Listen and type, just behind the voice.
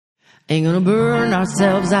Ain't gonna burn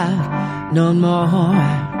ourselves out no more.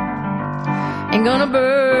 Ain't gonna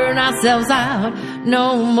burn ourselves out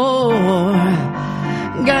no more.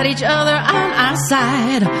 Got each other on our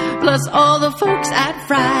side, plus all the folks at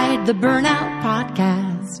Fried, the Burnout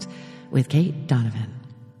Podcast with Kate Donovan.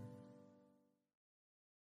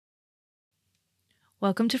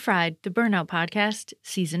 Welcome to Fried, the Burnout Podcast,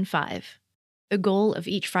 Season 5. The goal of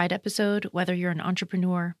each Fried episode, whether you're an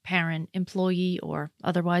entrepreneur, parent, employee, or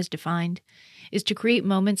otherwise defined, is to create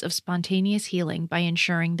moments of spontaneous healing by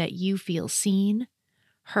ensuring that you feel seen,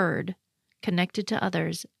 heard, connected to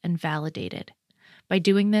others, and validated. By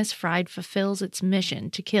doing this, Fried fulfills its mission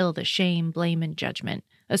to kill the shame, blame, and judgment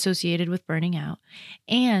associated with burning out,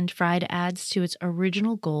 and Fried adds to its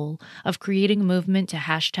original goal of creating a movement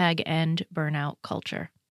to #end burnout culture.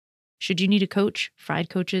 Should you need a coach, Fried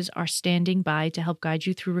coaches are standing by to help guide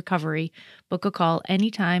you through recovery. Book a call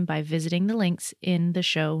anytime by visiting the links in the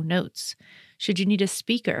show notes. Should you need a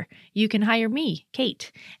speaker, you can hire me,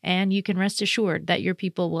 Kate, and you can rest assured that your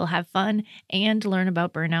people will have fun and learn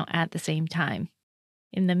about burnout at the same time.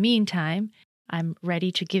 In the meantime, I'm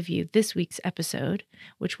ready to give you this week's episode,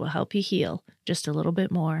 which will help you heal just a little bit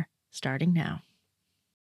more, starting now.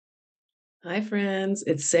 Hi, friends.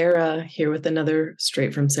 It's Sarah here with another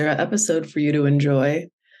Straight from Sarah episode for you to enjoy.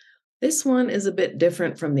 This one is a bit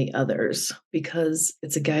different from the others because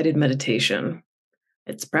it's a guided meditation.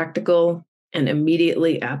 It's practical and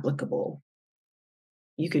immediately applicable.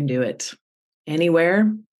 You can do it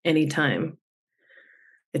anywhere, anytime.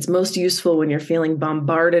 It's most useful when you're feeling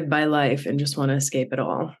bombarded by life and just want to escape it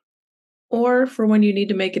all. Or for when you need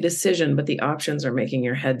to make a decision, but the options are making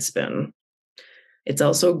your head spin. It's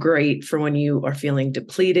also great for when you are feeling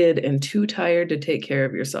depleted and too tired to take care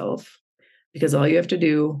of yourself, because all you have to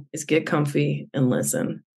do is get comfy and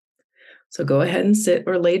listen. So go ahead and sit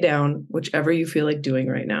or lay down, whichever you feel like doing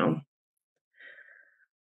right now.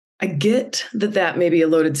 I get that may be a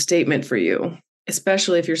loaded statement for you,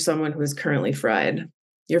 especially if you're someone who is currently fried.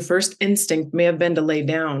 Your first instinct may have been to lay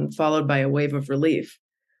down, followed by a wave of relief.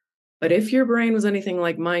 But if your brain was anything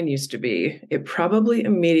like mine used to be, it probably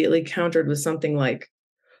immediately countered with something like,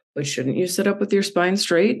 but shouldn't you sit up with your spine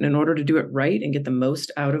straight in order to do it right and get the most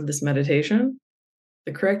out of this meditation?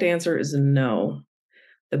 The correct answer is no.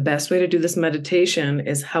 The best way to do this meditation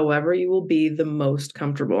is however you will be the most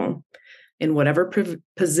comfortable, in whatever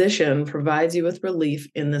position provides you with relief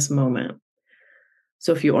in this moment.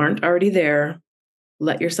 So if you aren't already there,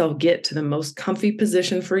 let yourself get to the most comfy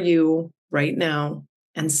position for you right now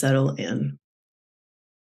and settle in.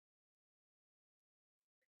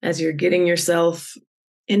 As you're getting yourself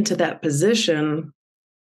into that position,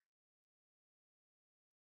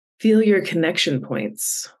 feel your connection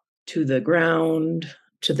points to the ground,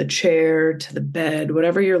 to the chair, to the bed,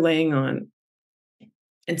 whatever you're laying on,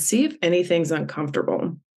 and see if anything's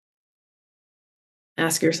uncomfortable.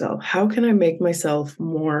 Ask yourself, how can I make myself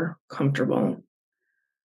more comfortable?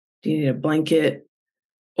 Do you need a blanket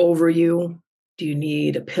over you? Do you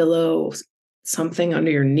need a pillow, something under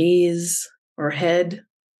your knees or head?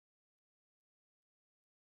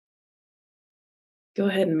 Go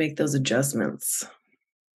ahead and make those adjustments.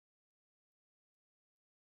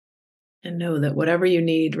 And know that whatever you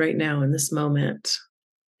need right now in this moment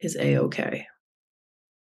is A-okay.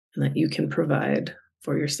 And that you can provide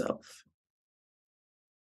for yourself.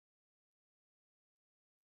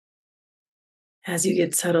 As you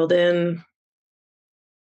get settled in,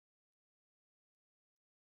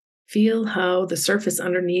 feel how the surface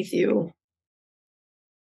underneath you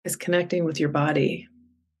is connecting with your body.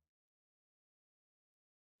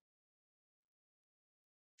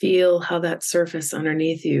 Feel how that surface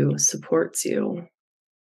underneath you supports you.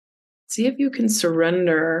 See if you can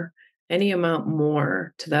surrender any amount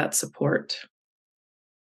more to that support.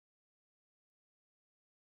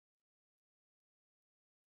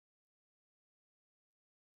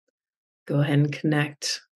 Go ahead and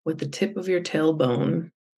connect with the tip of your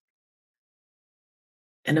tailbone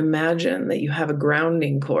and imagine that you have a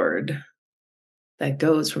grounding cord that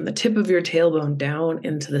goes from the tip of your tailbone down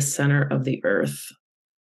into the center of the earth.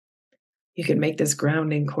 You can make this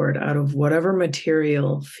grounding cord out of whatever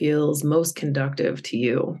material feels most conductive to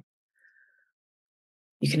you.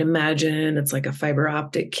 You can imagine it's like a fiber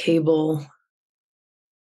optic cable,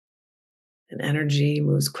 and energy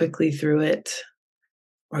moves quickly through it.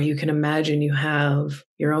 Or you can imagine you have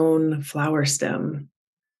your own flower stem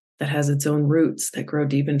that has its own roots that grow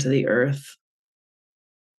deep into the earth.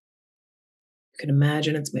 You can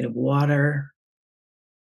imagine it's made of water,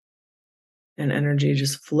 and energy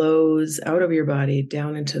just flows out of your body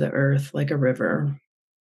down into the earth like a river,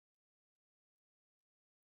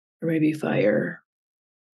 or maybe fire.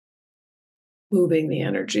 moving the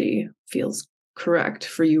energy feels correct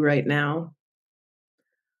for you right now.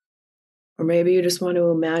 Or maybe you just want to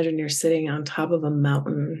imagine you're sitting on top of a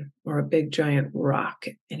mountain or a big giant rock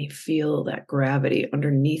and you feel that gravity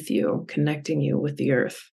underneath you, connecting you with the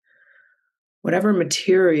earth. Whatever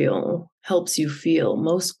material helps you feel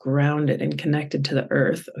most grounded and connected to the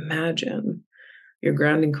earth, imagine your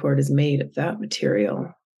grounding cord is made of that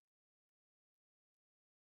material.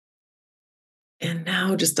 And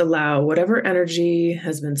now just allow whatever energy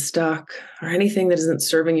has been stuck or anything that isn't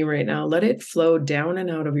serving you right now, let it flow down and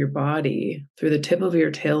out of your body through the tip of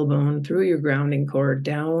your tailbone, through your grounding cord,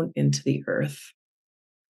 down into the earth.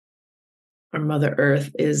 Our Mother Earth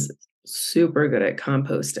is super good at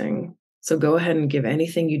composting. So go ahead and give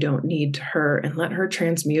anything you don't need to her and let her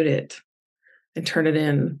transmute it and turn it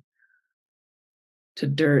in to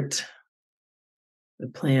dirt, the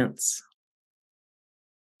plants,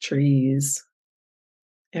 trees,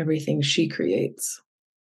 everything she creates.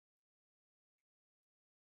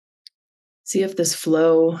 See if this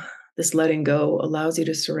flow, this letting go, allows you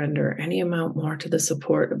to surrender any amount more to the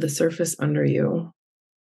support of the surface under you.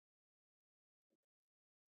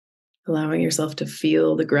 Allowing yourself to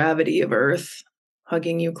feel the gravity of Earth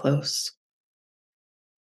hugging you close.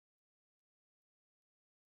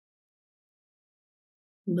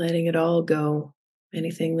 Letting it all go.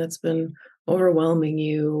 Anything that's been overwhelming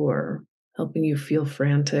you or helping you feel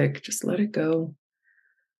frantic, just let it go.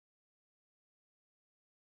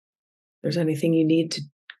 If there's anything you need to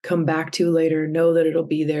come back to later, know that it'll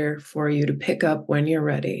be there for you to pick up when you're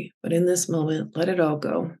ready. But in this moment, let it all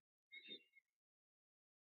go.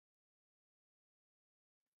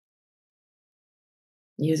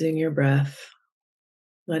 Using your breath,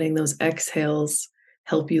 letting those exhales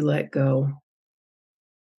help you let go.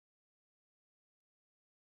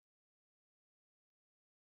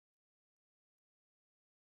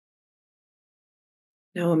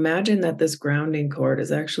 Now imagine that this grounding cord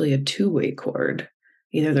is actually a two-way cord.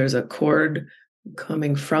 Either there's a cord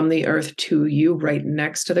coming from the earth to you right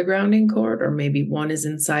next to the grounding cord, or maybe one is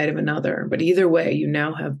inside of another. But either way, you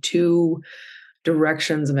now have two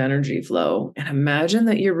directions of energy flow. And imagine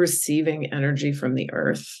that you're receiving energy from the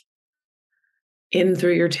earth in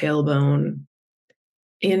through your tailbone,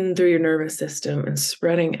 in through your nervous system, and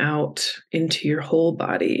spreading out into your whole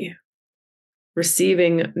body.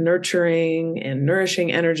 Receiving nurturing and nourishing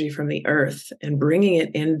energy from the earth and bringing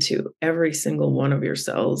it into every single one of your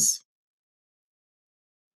cells.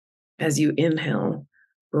 As you inhale,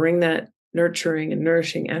 bring that nurturing and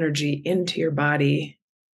nourishing energy into your body,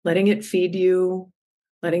 letting it feed you,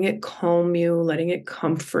 letting it calm you, letting it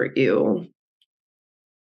comfort you.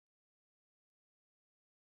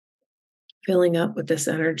 Filling up with this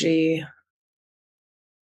energy,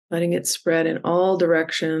 letting it spread in all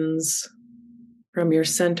directions, from your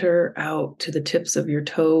center out to the tips of your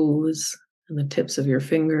toes and the tips of your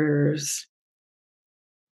fingers,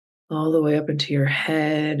 all the way up into your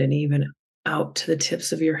head and even out to the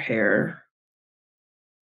tips of your hair,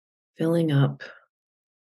 filling up.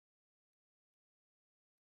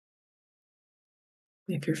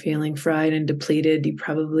 If you're feeling fried and depleted, you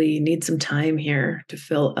probably need some time here to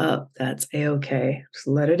fill up. That's a-okay. Just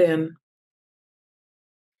let it in.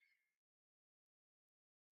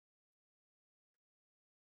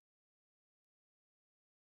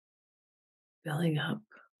 Filling up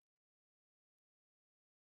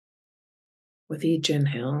with each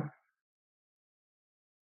inhale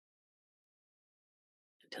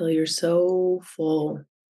until you're so full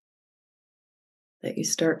that you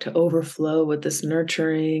start to overflow with this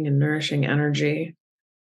nurturing and nourishing energy.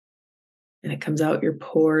 And it comes out your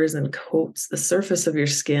pores and coats the surface of your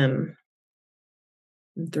skin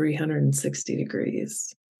in 360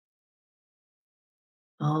 degrees.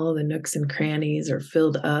 All the nooks and crannies are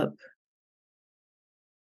filled up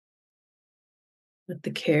with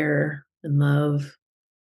the care and love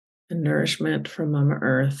and nourishment from Mama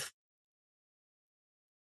Earth.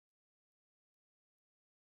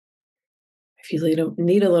 If you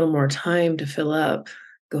need a little more time to fill up,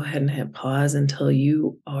 go ahead and hit pause until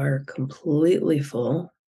you are completely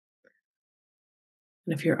full.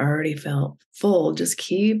 And if you're already felt full, just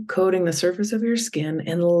keep coating the surface of your skin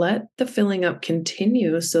and let the filling up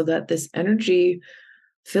continue so that this energy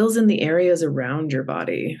fills in the areas around your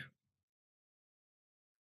body,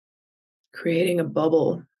 creating a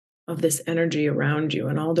bubble of this energy around you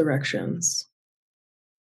in all directions,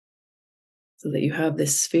 so that you have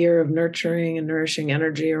this sphere of nurturing and nourishing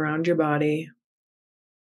energy around your body.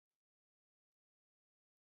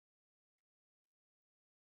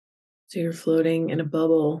 So you're floating in a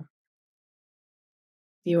bubble.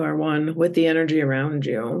 You are one with the energy around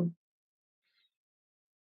you.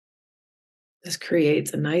 This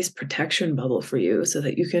creates a nice protection bubble for you so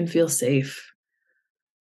that you can feel safe,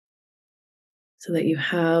 so that you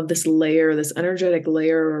have this layer, this energetic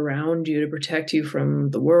layer around you to protect you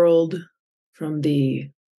from the world, from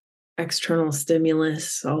the external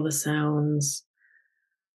stimulus, all the sounds,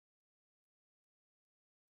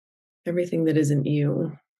 everything that isn't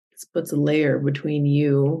you. This puts a layer between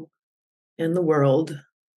you and the world,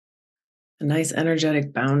 a nice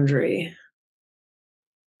energetic boundary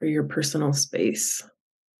for your personal space.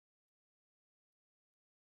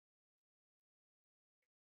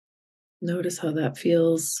 Notice how that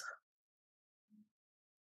feels.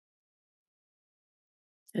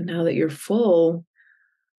 And now that you're full,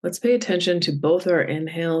 let's pay attention to both our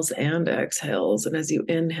inhales and exhales. And as you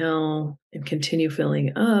inhale and continue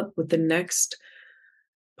filling up with the next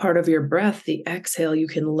part of your breath, the exhale, you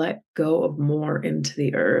can let go of more into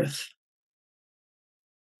the earth.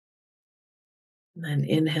 And then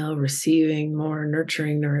inhale, receiving more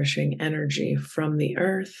nurturing, nourishing energy from the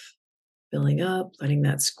earth, filling up, letting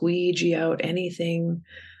that squeegee out anything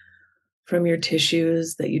from your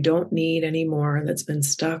tissues that you don't need anymore, that's been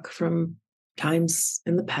stuck from times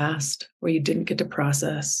in the past where you didn't get to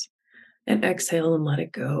process. And exhale and let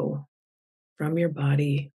it go from your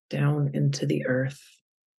body down into the earth.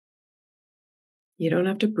 You don't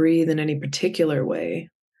have to breathe in any particular way.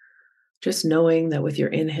 Just knowing that with your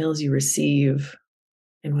inhales, you receive,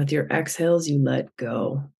 and with your exhales, you let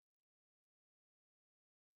go.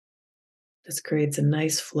 This creates a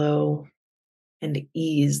nice flow and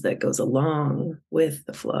ease that goes along with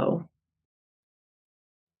the flow.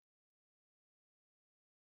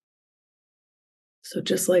 So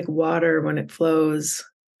just like water, when it flows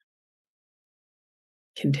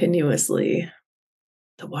continuously,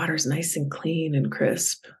 the water's nice and clean and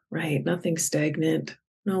crisp, right? Nothing stagnant,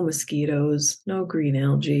 no mosquitoes, no green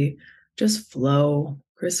algae, just flow,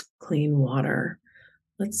 crisp, clean water.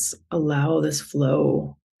 Let's allow this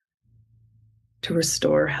flow to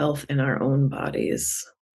restore health in our own bodies.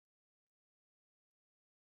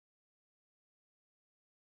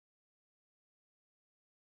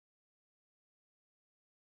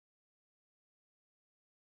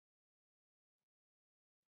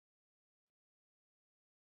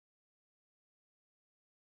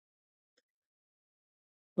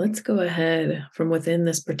 Let's go ahead from within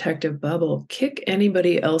this protective bubble, kick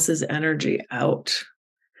anybody else's energy out.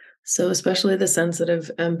 So, especially the sensitive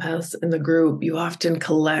empaths in the group, you often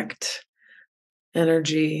collect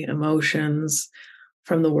energy, emotions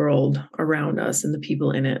from the world around us and the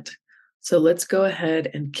people in it. So, let's go ahead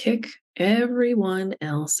and kick everyone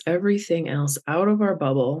else, everything else out of our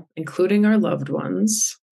bubble, including our loved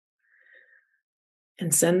ones,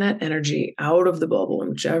 and send that energy out of the bubble in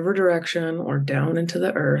whichever direction or down into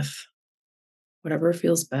the earth, whatever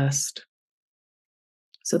feels best,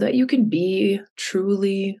 so that you can be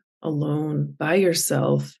truly alone by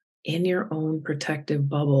yourself in your own protective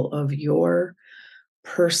bubble of your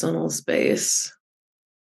personal space.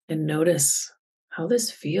 And notice how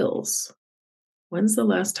this feels. When's the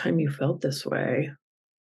last time you felt this way?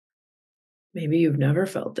 Maybe you've never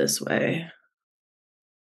felt this way.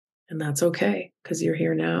 And that's okay, because you're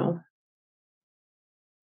here now.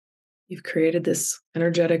 You've created this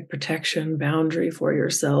energetic protection boundary for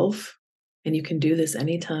yourself, and you can do this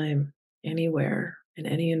anytime, anywhere, in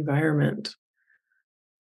any environment,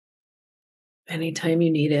 anytime you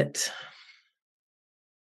need it.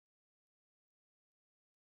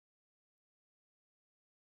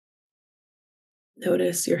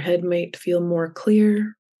 Notice your head might feel more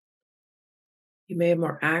clear. You may have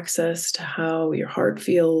more access to how your heart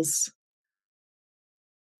feels.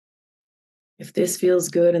 If this feels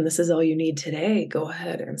good and this is all you need today, go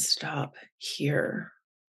ahead and stop here.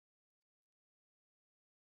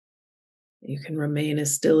 You can remain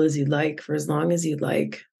as still as you'd like for as long as you'd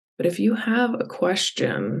like. But if you have a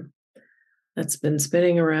question that's been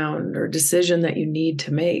spinning around or a decision that you need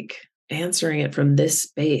to make, answering it from this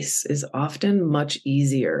space is often much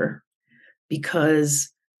easier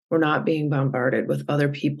because we're not being bombarded with other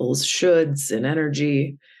people's shoulds and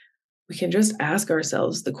energy. We can just ask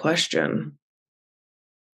ourselves the question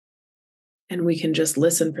and we can just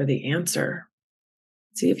listen for the answer.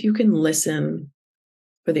 See if you can listen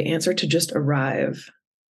for the answer to just arrive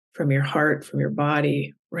from your heart, from your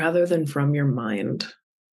body, rather than from your mind.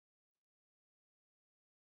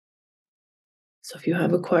 So if you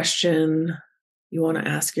have a question you want to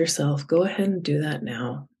ask yourself, go ahead and do that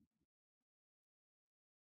now.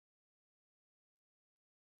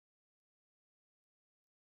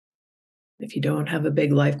 If you don't have a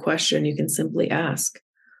big life question, you can simply ask,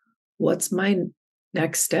 what's my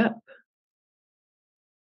next step?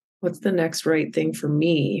 What's the next right thing for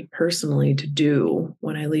me personally to do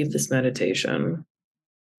when I leave this meditation?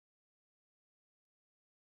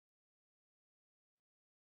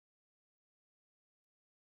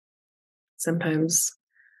 Sometimes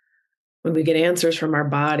when we get answers from our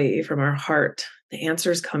body, from our heart, the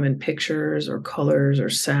answers come in pictures or colors or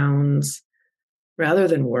sounds rather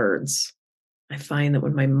than words. I find that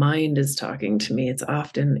when my mind is talking to me, it's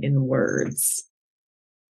often in words.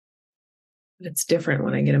 But it's different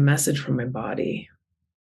when I get a message from my body.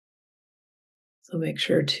 So make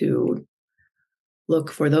sure to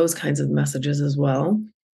look for those kinds of messages as well.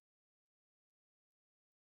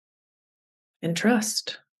 And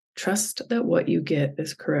trust. Trust that what you get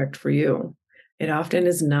is correct for you. It often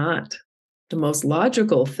is not the most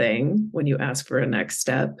logical thing when you ask for a next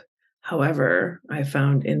step. However, I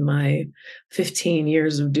found in my 15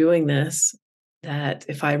 years of doing this that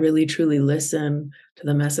if I really truly listen to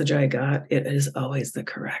the message I got, it is always the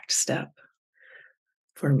correct step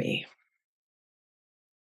for me.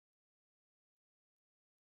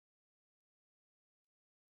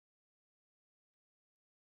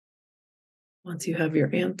 Once you have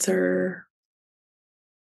your answer,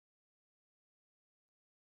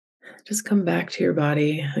 just come back to your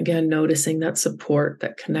body. Again, noticing that support,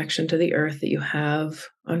 that connection to the earth that you have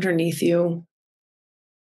underneath you.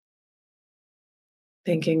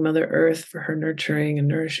 Thanking Mother Earth for her nurturing and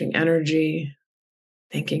nourishing energy.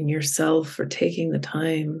 Thanking yourself for taking the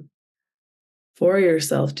time for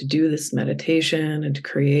yourself to do this meditation and to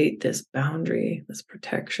create this boundary, this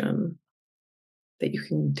protection that you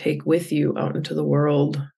can take with you out into the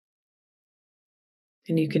world.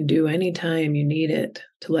 And you can do anytime you need it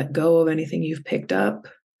to let go of anything you've picked up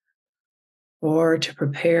or to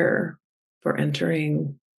prepare for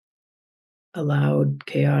entering a loud,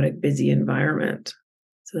 chaotic, busy environment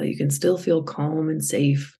so that you can still feel calm and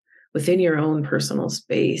safe within your own personal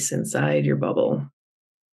space inside your bubble.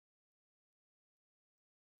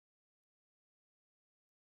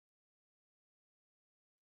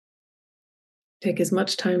 Take as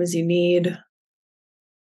much time as you need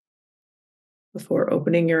before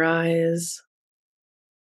opening your eyes,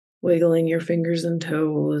 wiggling your fingers and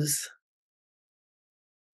toes,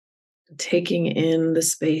 taking in the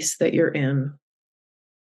space that you're in,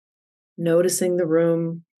 noticing the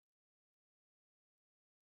room,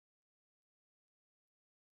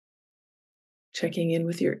 checking in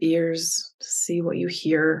with your ears to see what you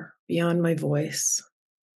hear beyond my voice.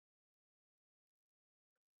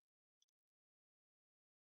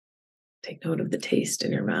 Take note of the taste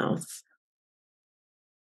in your mouth.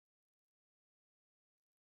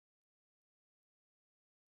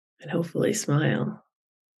 And hopefully smile,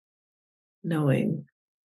 knowing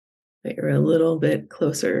that you're a little bit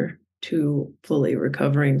closer to fully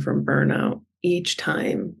recovering from burnout each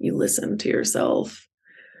time you listen to yourself,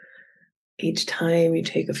 each time you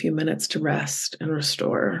take a few minutes to rest and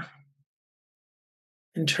restore,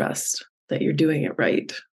 and trust that you're doing it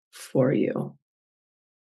right for you.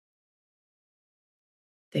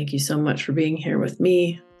 Thank you so much for being here with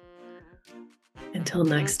me. Until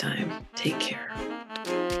next time, take care.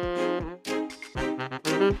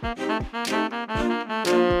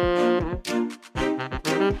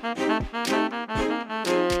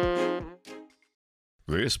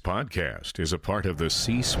 This podcast is a part of the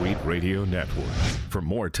C-Suite Radio Network. For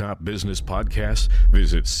more top business podcasts,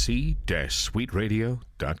 visit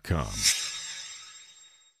c-suiteradio.com.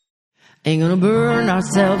 Ain't gonna burn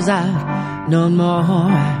ourselves out no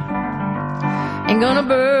more. Ain't gonna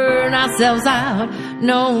burn ourselves out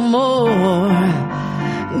no more.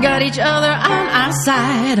 Got each other on our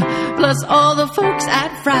side, plus all the folks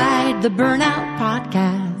at Fried, the Burnout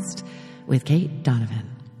Podcast with Kate Donovan.